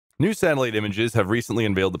New satellite images have recently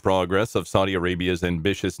unveiled the progress of Saudi Arabia's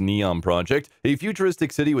ambitious Neom project, a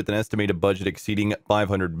futuristic city with an estimated budget exceeding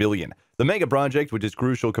 $500 billion. The mega project, which is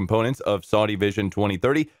crucial components of Saudi Vision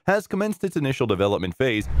 2030, has commenced its initial development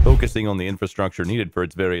phase, focusing on the infrastructure needed for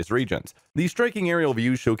its various regions. These striking aerial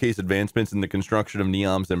views showcase advancements in the construction of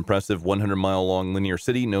Neom's impressive 100-mile-long linear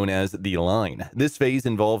city known as the Line. This phase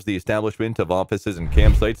involves the establishment of offices and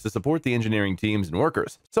campsites to support the engineering teams and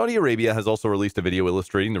workers. Saudi Arabia has also released a video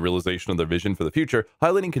illustrating the realization of their vision for the future,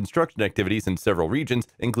 highlighting construction activities in several regions,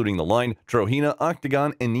 including the Line, Trohina,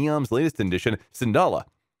 Octagon, and Neom's latest addition, Sindala.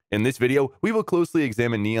 In this video, we will closely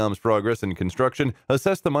examine Neom's progress in construction,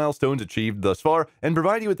 assess the milestones achieved thus far, and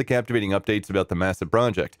provide you with the captivating updates about the massive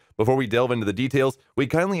project. Before we delve into the details, we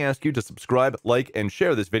kindly ask you to subscribe, like, and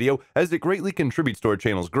share this video as it greatly contributes to our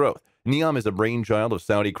channel's growth. Neom is a brainchild of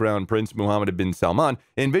Saudi Crown Prince Mohammed bin Salman,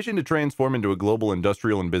 envisioned to transform into a global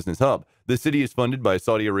industrial and business hub. The city is funded by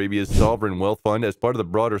Saudi Arabia's Sovereign Wealth Fund as part of the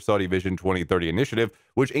broader Saudi Vision 2030 initiative,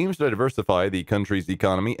 which aims to diversify the country's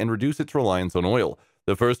economy and reduce its reliance on oil.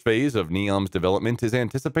 The first phase of Neom's development is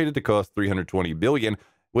anticipated to cost $320 billion,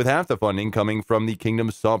 with half the funding coming from the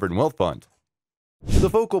kingdom's Sovereign Wealth Fund. The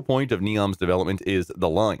focal point of Neom's development is the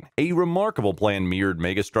Line, a remarkable plan-mirrored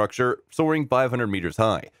megastructure soaring 500 meters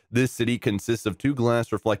high. This city consists of two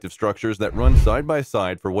glass reflective structures that run side by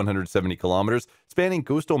side for 170 kilometers, spanning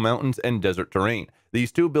coastal mountains and desert terrain.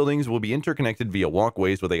 These two buildings will be interconnected via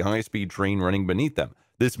walkways with a high-speed train running beneath them.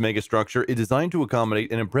 This megastructure is designed to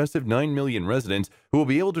accommodate an impressive 9 million residents who will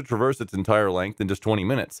be able to traverse its entire length in just 20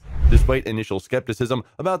 minutes. Despite initial skepticism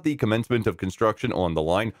about the commencement of construction on the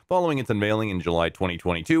Line following its unveiling in July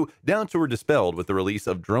 2022, doubts were dispelled with the release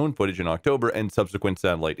of drone footage in October and subsequent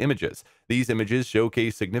satellite images. These images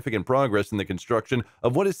showcase significant progress in the construction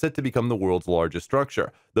of what is set to become the world's largest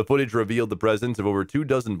structure. The footage revealed the presence of over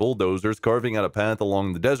 24 bulldozers carving out a path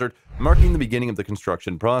along the desert, marking the beginning of the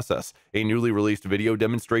construction process. A newly released video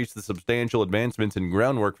demonstrates the substantial advancements in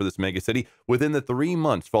groundwork for this megacity within the 3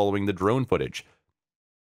 months following the drone footage.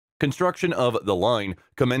 Construction of the Line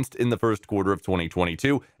commenced in the first quarter of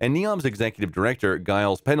 2022, and Neom's executive director,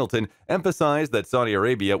 Giles Pendleton, emphasized that Saudi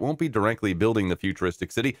Arabia won't be directly building the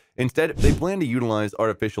futuristic city. Instead, they plan to utilize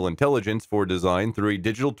artificial intelligence for design through a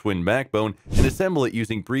digital twin backbone and assemble it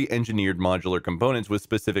using pre-engineered modular components with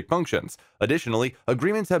specific functions. Additionally,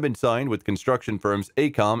 agreements have been signed with construction firms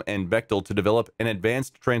AECOM and Bechtel to develop an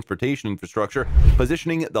advanced transportation infrastructure,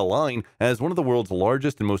 positioning the Line as one of the world's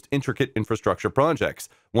largest and most intricate infrastructure projects.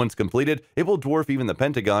 Once completed, it will dwarf even the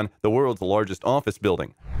Pentagon, the world's largest office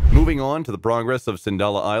building. Moving on to the progress of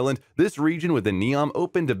Sindala Island, this region within Neom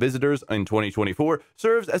opened to visitors in 2024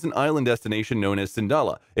 serves as an island destination known as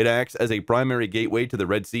Sindala. It acts as a primary gateway to the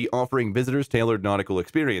Red Sea, offering visitors tailored nautical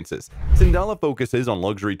experiences. Sindala focuses on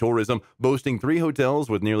luxury tourism, boasting 3 hotels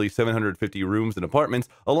with nearly 750 rooms and apartments,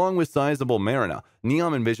 along with sizable marina.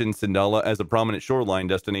 Neom envisions Sindala as a prominent shoreline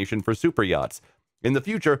destination for super yachts. In the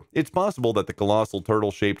future, it's possible that the colossal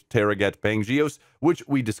turtle-shaped Target Pangios, which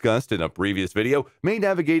we discussed in a previous video, may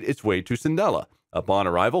navigate its way to Sindala. Upon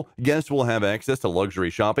arrival, guests will have access to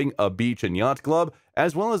luxury shopping, a beach and yacht club,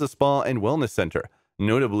 as well as a spa and wellness center.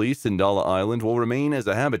 Notably, Sindala Island will remain as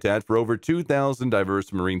a habitat for over 2,000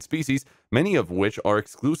 diverse marine species, many of which are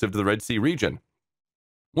exclusive to the Red Sea region.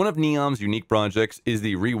 One of Neom's unique projects is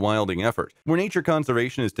the rewilding effort, where nature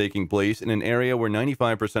conservation is taking place in an area where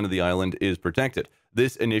 95% of the island is protected.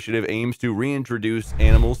 This initiative aims to reintroduce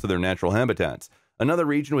animals to their natural habitats. Another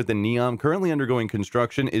region within Neom currently undergoing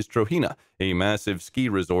construction is Trohina, a massive ski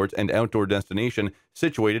resort and outdoor destination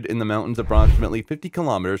situated in the mountains approximately 50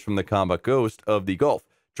 kilometers from the Kaaba coast of the Gulf.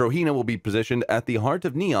 Trohina will be positioned at the heart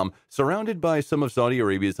of Neom, surrounded by some of Saudi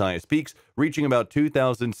Arabia's highest peaks, reaching about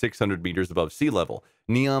 2,600 meters above sea level.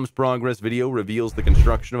 Neom's progress video reveals the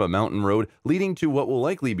construction of a mountain road leading to what will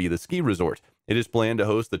likely be the ski resort. It is planned to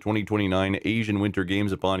host the 2029 Asian Winter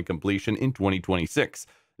Games upon completion in 2026.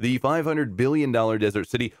 The $500 billion desert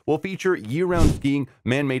city will feature year-round skiing,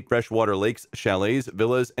 man-made freshwater lakes, chalets,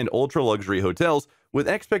 villas, and ultra-luxury hotels, with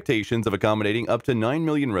expectations of accommodating up to 9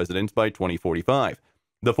 million residents by 2045.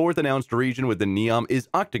 The fourth announced region within Neom is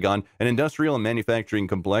Octagon, an industrial and manufacturing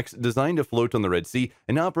complex designed to float on the Red Sea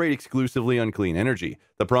and operate exclusively on clean energy.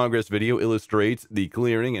 The progress video illustrates the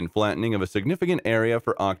clearing and flattening of a significant area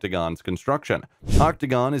for Octagon's construction.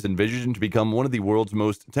 Octagon is envisioned to become one of the world's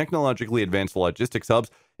most technologically advanced logistics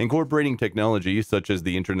hubs, incorporating technologies such as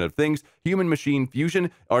the Internet of Things, human-machine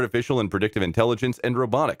fusion, artificial and predictive intelligence, and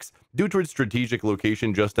robotics. Due to its strategic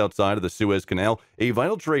location just outside of the Suez Canal, a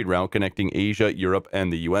vital trade route connecting Asia, Europe,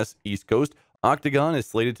 and the U.S. East Coast, Octagon is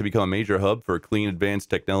slated to become a major hub for clean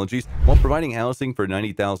advanced technologies while providing housing for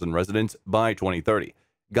 90,000 residents by 2030.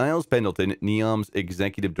 Giles Pendleton, Neom's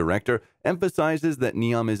executive director, emphasizes that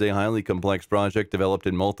Neom is a highly complex project developed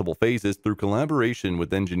in multiple phases through collaboration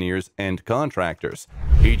with engineers and contractors.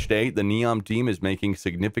 Each day, the Neom team is making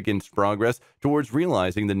significant progress towards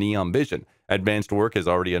realizing the Neom vision. Advanced work is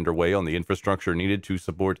already underway on the infrastructure needed to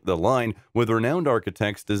support the line, with renowned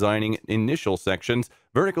architects designing initial sections,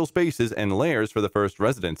 vertical spaces, and layers for the first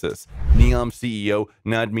residences. Neom CEO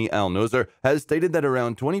Nadmi Al-Nozer has stated that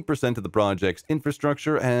around 20% of the project's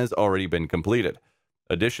infrastructure has already been completed.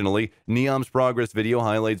 Additionally, Neom's progress video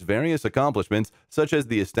highlights various accomplishments, such as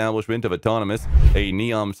the establishment of Autonomous, a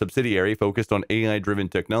Neom subsidiary focused on AI-driven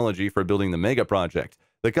technology for building the mega project.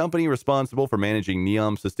 The company responsible for managing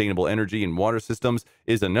Neom's sustainable energy and water systems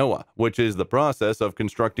is ANOA, which is the process of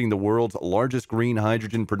constructing the world's largest green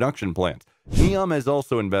hydrogen production plant. Neom has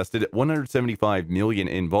also invested $175 million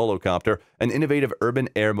in Volocopter, an innovative urban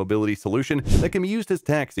air mobility solution that can be used as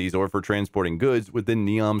taxis or for transporting goods within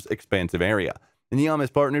Neom's expansive area. Neom has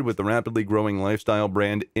partnered with the rapidly growing lifestyle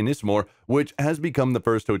brand Inismore, which has become the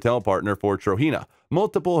first hotel partner for Trohina.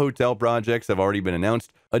 Multiple hotel projects have already been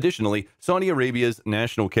announced. Additionally, Saudi Arabia's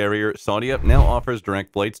national carrier, Saudia, now offers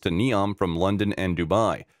direct flights to Neom from London and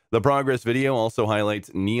Dubai. The progress video also highlights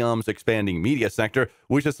Neom's expanding media sector,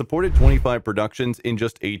 which has supported 25 productions in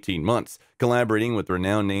just 18 months. Collaborating with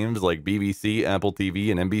renowned names like BBC, Apple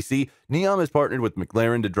TV, and NBC, Neom has partnered with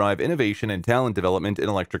McLaren to drive innovation and talent development in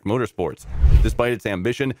electric motorsports. Despite its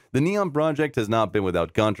ambition, the Neom project has not been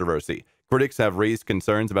without controversy. Critics have raised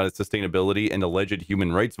concerns about its sustainability and alleged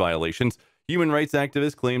human rights violations. Human rights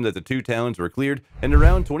activists claim that the two towns were cleared and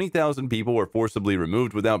around 20,000 people were forcibly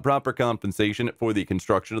removed without proper compensation for the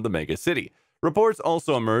construction of the mega city. Reports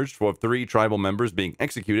also emerged of 3 tribal members being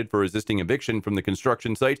executed for resisting eviction from the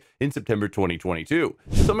construction site in September 2022.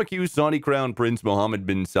 Some accused Saudi Crown Prince Mohammed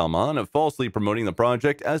bin Salman of falsely promoting the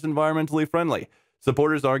project as environmentally friendly.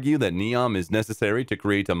 Supporters argue that Neom is necessary to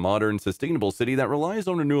create a modern, sustainable city that relies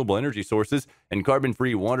on renewable energy sources and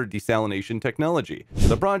carbon-free water desalination technology.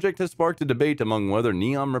 The project has sparked a debate among whether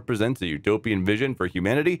Neom represents a utopian vision for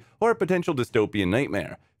humanity or a potential dystopian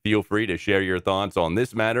nightmare. Feel free to share your thoughts on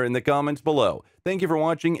this matter in the comments below. Thank you for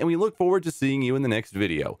watching, and we look forward to seeing you in the next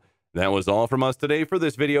video. That was all from us today for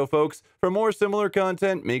this video, folks. For more similar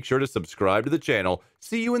content, make sure to subscribe to the channel.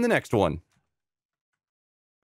 See you in the next one.